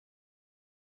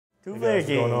Two-player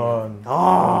game. What's going on?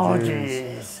 Oh,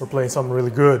 jeez. We're playing something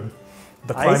really good.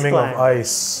 The climbing of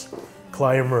ice.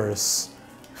 Climbers.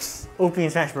 OP in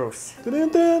Smash Bros.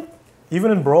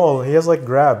 Even in Brawl, he has like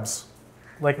grabs.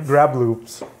 Like grab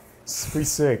loops. It's pretty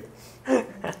sick.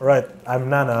 Right, I'm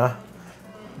Nana.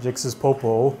 Jix is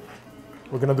Popo.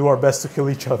 We're gonna do our best to kill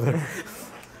each other.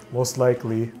 Most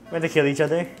likely. We're gonna kill each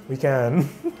other? We can.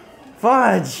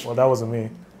 Fudge! Well, that wasn't me.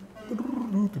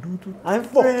 I'm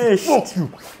finished! Fuck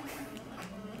you!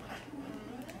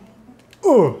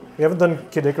 Oh, we haven't done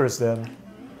Kid Icarus then.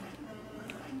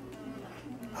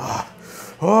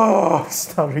 Oh,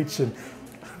 it's not reaching.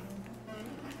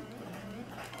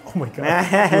 Oh my god.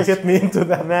 Mash. You hit me into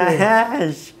that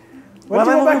Mash! Why am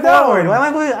I moving forward? Why am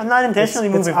I moving? I'm not intentionally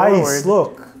moving forward. Ice,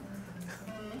 look.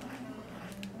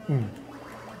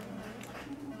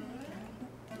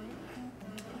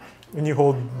 When you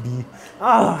hold B.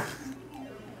 Oh.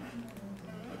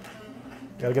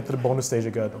 Gotta get to the bonus stage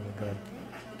again. Oh my god.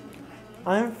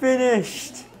 I'm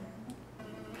finished.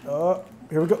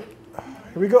 Here we go.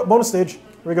 Here we go. Bonus stage.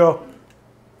 Here we go.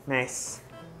 Nice.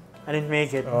 I didn't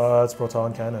make it. It's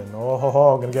Proton Cannon. Oh, ho,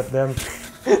 ho. I'm gonna get them.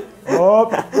 Oh.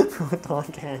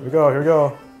 Proton Cannon. Here we go. Here we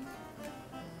go.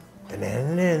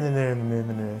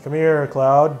 Come here,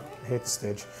 Cloud. I hate the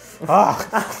stage. Ah!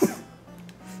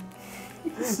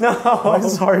 No! Why is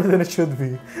this harder than it should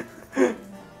be?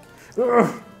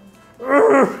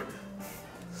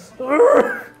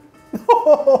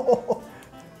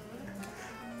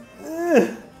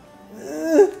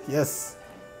 Yes.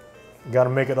 Gotta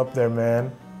make it up there,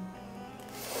 man.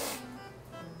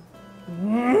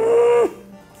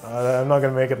 I'm not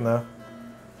gonna make it now.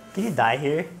 Can you die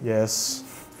here? Yes.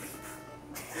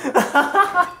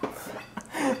 Oh,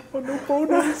 no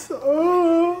bonus.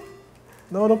 Oh.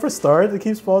 No, don't press start. It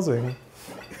keeps pausing.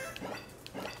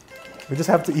 We just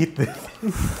have to eat this.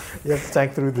 You have to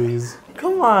tank through these.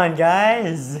 Come on,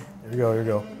 guys. Here we go, here we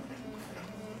go.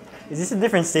 Is this a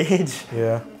different stage?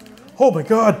 Yeah. Oh my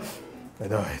god! I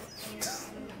died.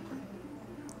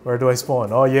 Where do I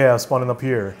spawn? Oh yeah, I'm spawning up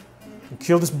here.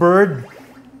 Kill this bird.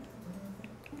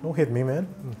 Don't hit me, man.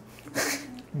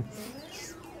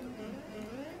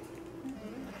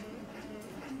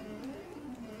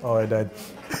 Oh, I died.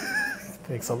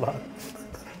 Thanks a lot.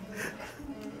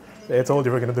 I told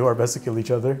you we're gonna do our best to kill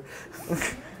each other.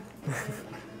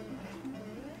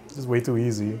 This is way too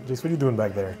easy. Jace, what are you doing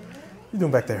back there? What are you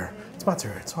doing back there? It's my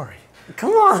turn, sorry.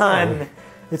 Come on! Oh,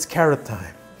 it's carrot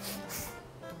time.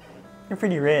 You're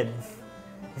pretty red.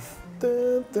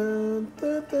 How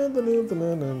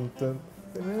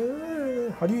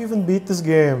do you even beat this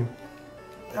game?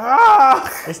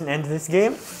 Ah! There's an end to this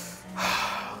game?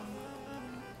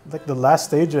 Like the last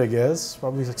stage, I guess.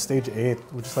 Probably like stage 8,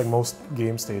 which is like most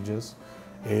game stages.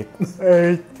 8.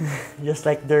 8. Just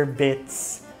like their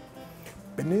bits.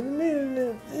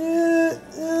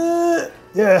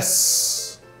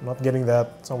 Yes! I'm not getting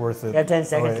that. It's not worth it. You have 10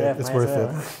 seconds left. It's worth it.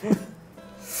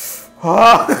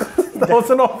 That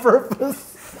wasn't on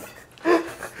purpose.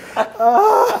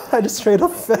 I just straight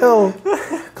up fell.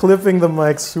 Clipping the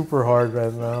mic super hard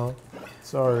right now.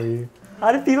 Sorry.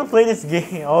 How do people play this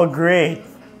game? Oh, great.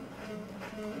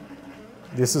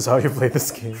 This is how you play this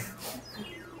game.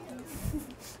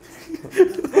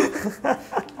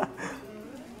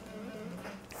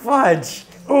 Fudge!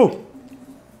 Oh!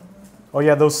 Oh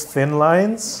yeah, those thin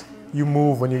lines, you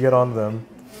move when you get on them.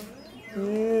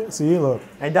 Yeah, see, look.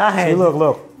 I died. See,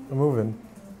 look. I'm moving.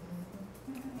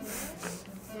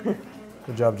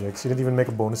 Good job, Jix. You didn't even make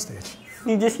a bonus stage.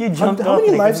 You jumped How up.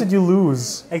 many lives did you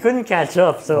lose? I couldn't catch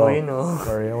up, so you know.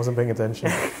 Sorry, I wasn't paying attention.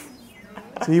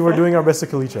 See, we're doing our best to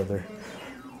kill each other.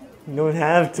 You don't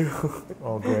have to.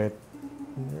 Oh, great.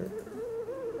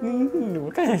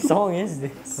 What kind of song is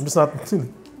this? I'm just not...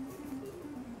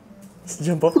 Just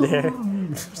jump up there.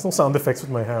 There's no sound effects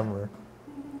with my hammer.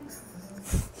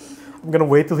 I'm gonna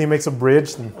wait till he makes a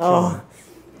bridge and kill him.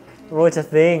 Bro, it's a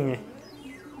thing.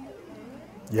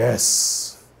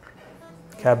 Yes.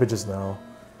 Cabbages now.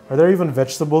 Are there even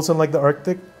vegetables in like the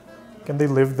Arctic? Can they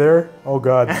live there? Oh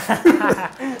god.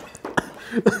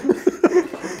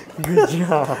 Good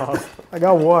job. I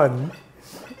got one.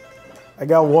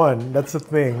 That's the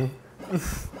thing.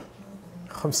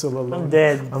 I'm still alone. I'm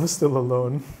dead. I'm still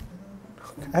alone.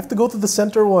 I have to go to the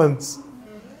center ones.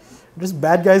 There's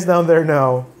bad guys down there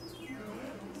now.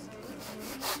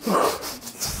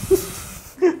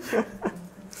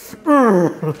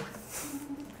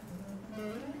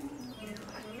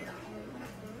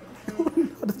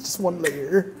 That's just one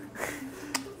layer.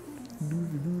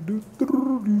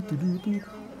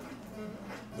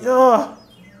 Yeah.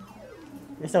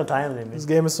 There's no time limit. This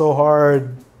game is so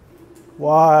hard.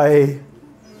 Why?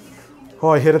 Oh,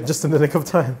 I hit it just in the nick of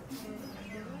time.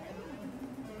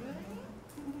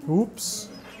 Oops.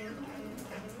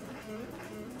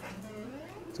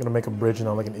 It's gonna make a bridge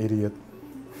now like an idiot.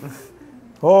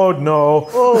 Oh no!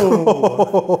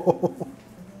 Oh!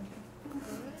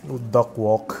 No duck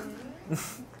walk.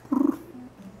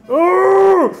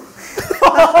 Oh!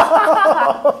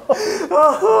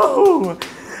 Oh!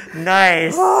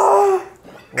 Nice!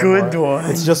 Good one.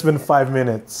 It's just been 5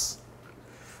 minutes.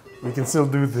 We can still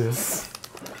do this.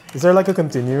 Is there like a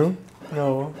continue?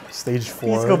 No. Stage 4.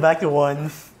 Please go back to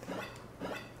 1.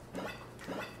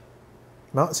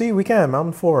 See, we can.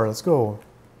 Mountain 4. Let's go.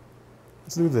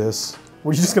 Let's do this.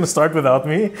 Were you just gonna start without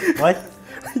me? What?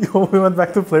 We went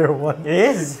back to player 1. It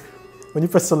is. When you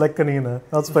press select kanina.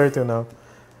 Now it's player 2 now.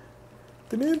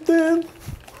 Tin-tin-tin.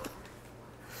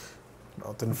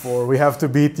 Mountain 4. We have to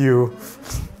beat you.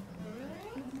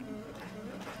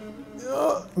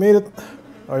 Made it.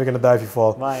 Oh, you're gonna die if you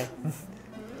fall. Why?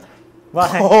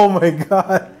 Why? Oh my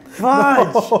god.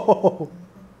 Fudge! No.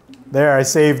 There, I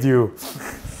saved you.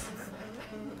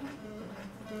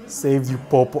 Saved you,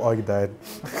 Popo. Oh, you died.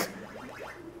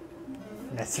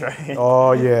 That's right.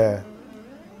 Oh, yeah.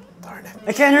 Darn it.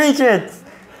 I can't reach it!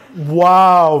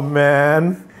 Wow,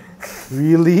 man.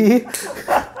 Really?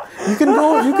 You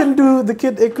can do the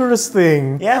Kid Icarus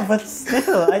thing. Yeah, but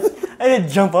still, I didn't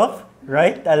jump up,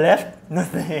 right? I left,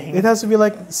 nothing. It has to be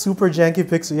like super janky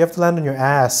pixel. You have to land on your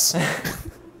ass.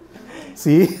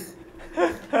 See?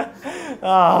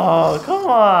 Oh, come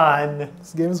on!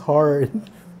 This game is hard.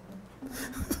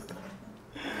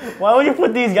 Why would you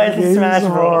put these guys in This Smash is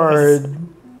Bros?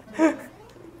 hard.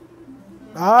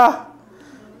 Ah!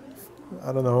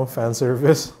 I don't know, fan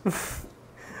service.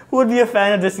 Who would be a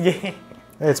fan of this game?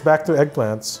 Hey, it's back to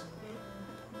eggplants.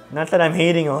 Not that I'm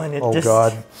hating on it, Oh just...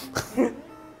 god.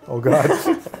 Oh god.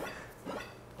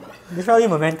 There's probably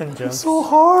momentum It's jumps. so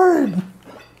hard!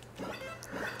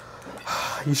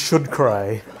 You should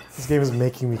cry. This game is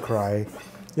making me cry.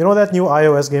 You know that new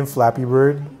iOS game, Flappy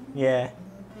Bird? Yeah.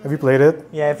 Have you played it?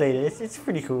 Yeah, I played it. It's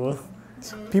pretty cool.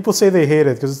 People say they hate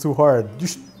it because it's too hard.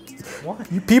 What?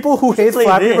 People who hate play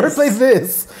Flappy this. Bird play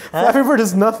this. Huh? Flappy Bird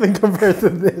is nothing compared to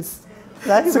this.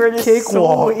 Flappy It's a Bird is so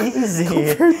cakewalk easy.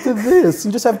 compared to this.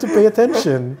 You just have to pay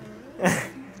attention.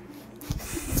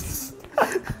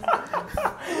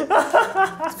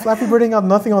 Flappy Bird ain't got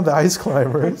nothing on the ice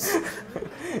climbers.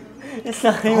 It's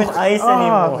not even ice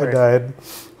Ah, anymore. I died.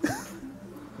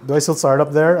 Do I still start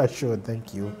up there? I should,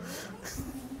 thank you.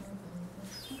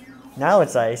 Now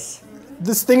it's ice.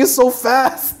 This thing is so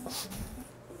fast!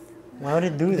 Why would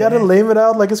it do You that? gotta lame it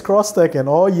out like it's cross-tekken.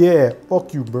 Oh yeah.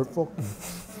 Fuck you, bro. Fuck you.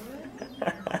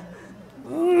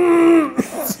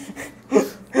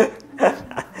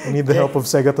 I need the help of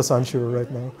Sega Sanshiro right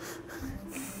now.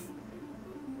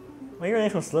 Why are you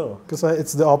running so slow? Because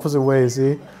it's the opposite way,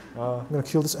 see? Oh. I'm gonna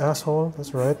kill this asshole.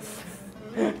 That's right.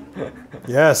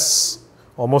 Yes!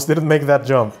 Almost didn't make that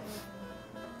jump.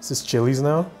 Is this chilies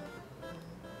now?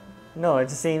 No,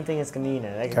 it's the same thing as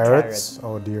kanina. Like Carrots?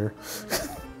 Oh dear.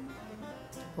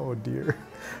 Oh dear.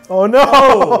 Oh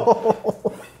no!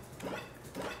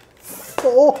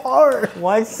 So hard!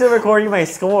 Why is it still recording my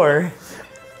score?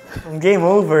 I'm game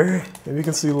over. Maybe you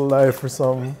can see the live for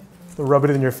some. Rub it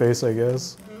in your face, I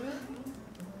guess.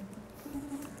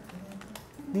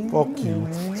 Fuck you.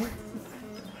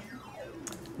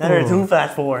 Now there are 2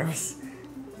 platforms.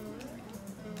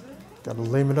 Gotta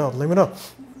lame it out, lame it out.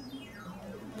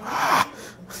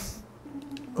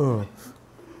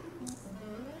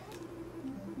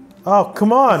 Oh,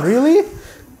 come on, really?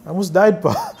 I almost died,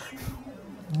 but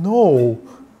no.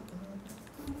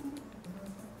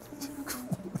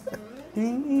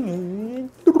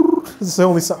 This is the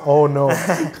only oh no.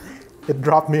 It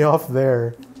dropped me off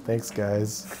there. Thanks,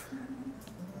 guys.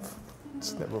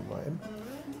 Just never mind.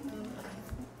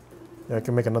 Yeah, I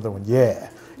can make another one. Yeah.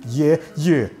 Yeah,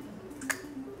 yeah.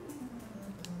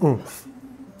 Oomph.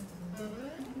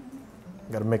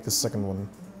 Gotta make the second one.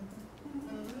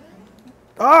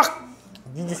 Ah!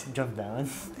 You just jumped down.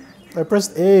 I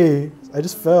pressed A. I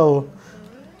just fell.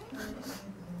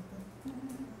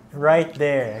 Right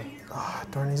there. Ah,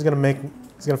 darn, he's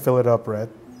gonna fill it up, right?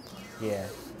 Yeah.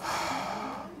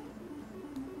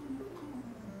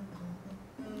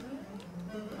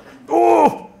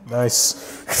 Oh! Nice.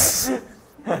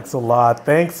 Thanks a lot.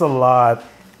 Thanks a lot.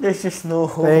 There's just no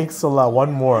hope. Thanks a lot.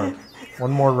 One more.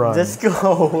 One more run. Just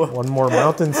go. One more.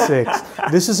 Mountain 6.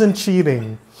 This isn't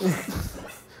cheating.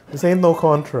 This ain't no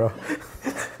Contra.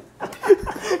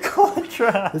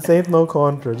 Contra. This ain't no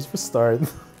Contra. Just for start.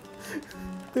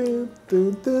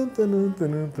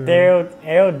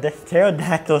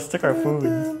 Pterodactyls took our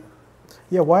food.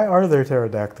 Yeah, why are there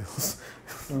pterodactyls?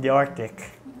 in the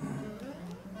Arctic.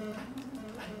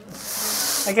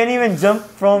 I can't even jump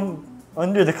from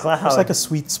under the cloud. It's like a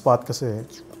sweet spot kasi.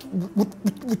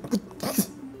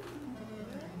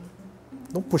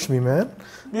 Don't push me, man.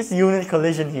 This unit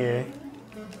collision here.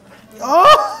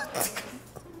 Oh!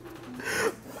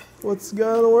 What's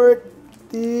gonna work?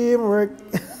 Teamwork.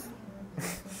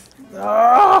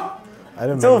 Ah! I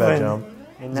didn't make that jump.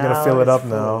 And He's gonna fill it up full.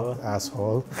 now,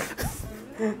 asshole.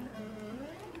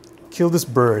 Kill this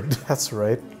bird. That's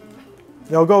right.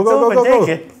 Yo, go, go, go, go, go.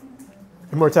 Take it.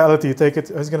 Immortality, take it.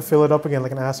 He's gonna fill it up again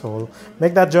like an asshole.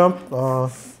 Make that jump.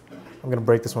 I'm gonna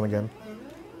break this one again.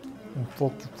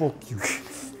 Fuck you, fuck you.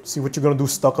 See what you're gonna do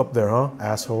stuck up there, huh?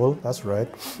 Asshole. That's right.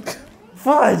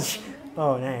 Fudge!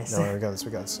 Oh, nice. No, we got this,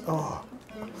 we got this. Oh.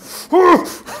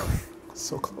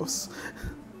 So close.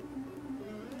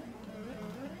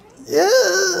 Yeah!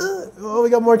 Oh, we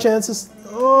got more chances.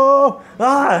 Oh!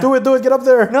 Ah! Do it, get up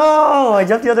there. No! I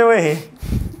jumped the other way.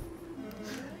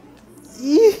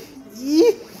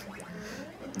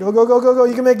 Go, go, go, go, go.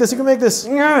 You can make this, you can make this.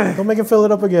 Yeah. Don't make him fill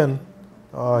it up again.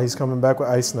 Oh, he's coming back with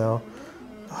ice now.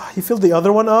 Oh, he filled the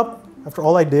other one up after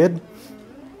all I did.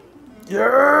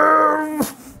 Yeah!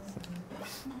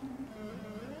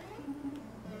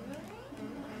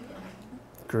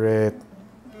 Great.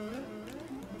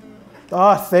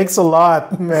 Ah, thanks a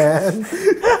lot, man.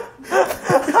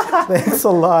 Thanks a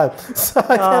lot.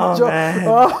 I can't jump. Man.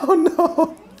 Oh,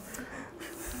 no.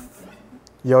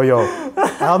 Yo.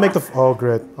 I'll make the... Oh,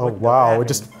 great. Oh, wow. It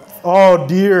just... Oh,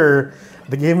 dear.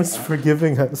 The game is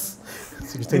forgiving us.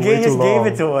 The game just gave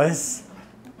it to us.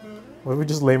 Why don't we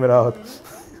just lame it out?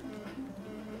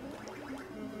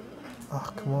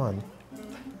 Oh, come on.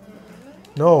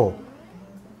 No.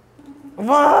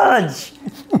 Fudge!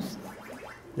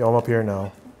 Yo, I'm up here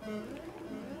now.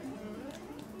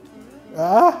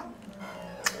 Ah!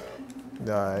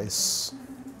 Nice.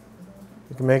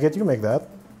 You can make it? You can make that.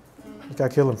 You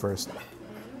gotta kill him first.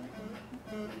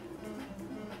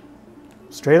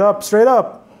 Straight up, straight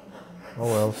up! Oh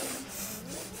well.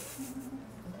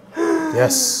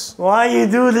 Yes. Why you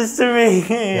do this to me?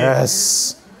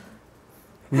 Yes.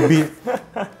 We beat...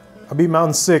 I beat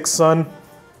Mountain 6, son.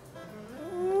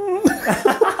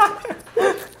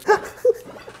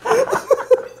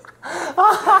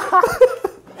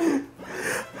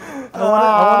 I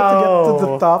wanted to get to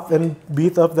the top and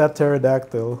beat up that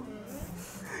pterodactyl.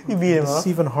 You beat him It's up.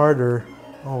 even harder.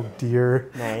 Oh dear.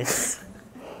 Nice.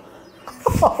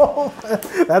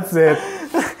 That's it.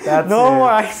 That's No it. more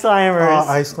ice climbers. Oh,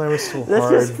 ice climber's so Let's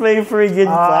hard. just play friggin'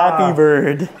 Flappy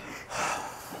Bird.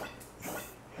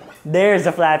 There's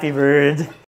a Flappy Bird.